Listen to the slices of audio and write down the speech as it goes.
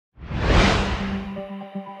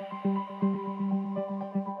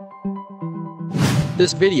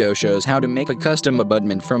This video shows how to make a custom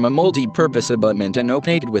abutment from a multi-purpose abutment and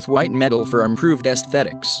opaqued with white metal for improved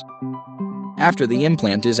aesthetics. After the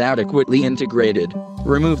implant is adequately integrated,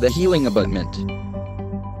 remove the healing abutment.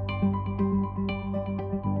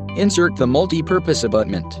 Insert the multi-purpose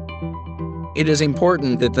abutment. It is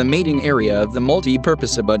important that the mating area of the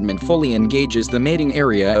multi-purpose abutment fully engages the mating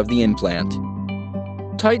area of the implant.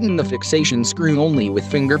 Tighten the fixation screw only with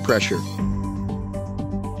finger pressure.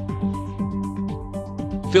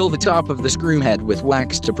 Fill the top of the screw head with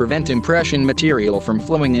wax to prevent impression material from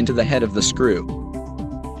flowing into the head of the screw.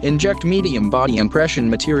 Inject medium body impression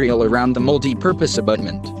material around the multi-purpose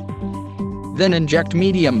abutment. Then inject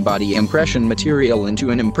medium body impression material into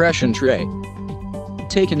an impression tray.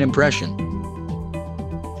 Take an impression.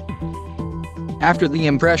 After the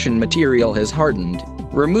impression material has hardened,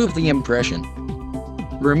 remove the impression.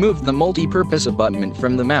 Remove the multi-purpose abutment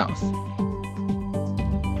from the mouth.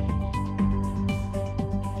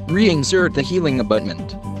 Reinsert the healing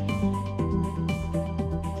abutment.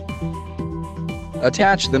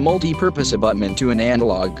 Attach the multi-purpose abutment to an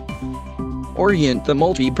analog. Orient the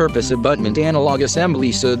multi-purpose abutment analog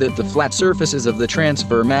assembly so that the flat surfaces of the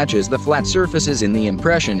transfer matches the flat surfaces in the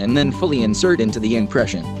impression, and then fully insert into the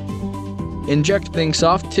impression. Inject pink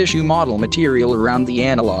soft tissue model material around the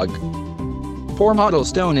analog. Pour model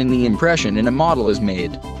stone in the impression and a model is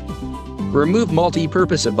made. Remove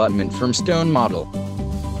multi-purpose abutment from stone model.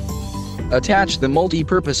 Attach the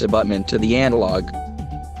multi-purpose abutment to the analog.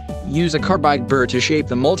 Use a carbide burr to shape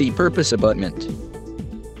the multi-purpose abutment.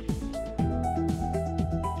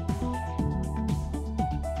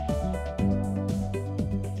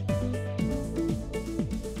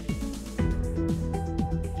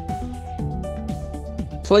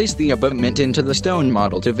 Place the abutment into the stone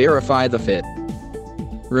model to verify the fit.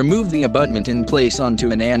 Remove the abutment in place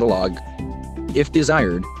onto an analog. If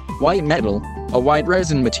desired, white metal, a white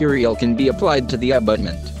resin material can be applied to the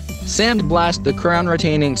abutment. Sandblast the crown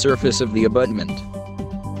retaining surface of the abutment.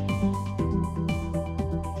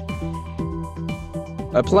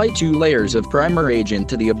 Apply 2 layers of primer agent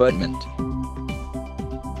to the abutment.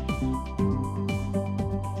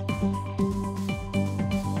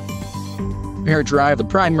 Air dry the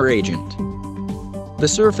primer agent. The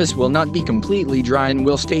surface will not be completely dry and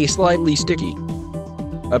will stay slightly sticky.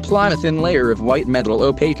 Apply a thin layer of white metal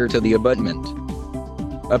opaquer to the abutment.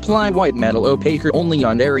 Apply white metal opaquer only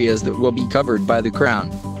on areas that will be covered by the crown.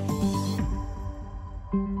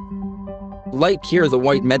 Light cure the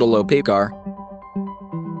white metal opaquer.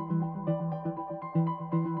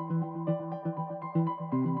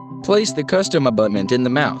 Place the custom abutment in the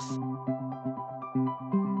mouth.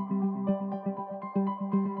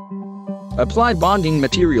 Apply bonding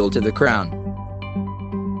material to the crown.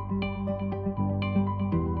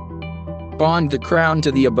 Bond the crown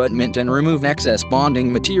to the abutment and remove excess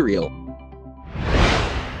bonding material.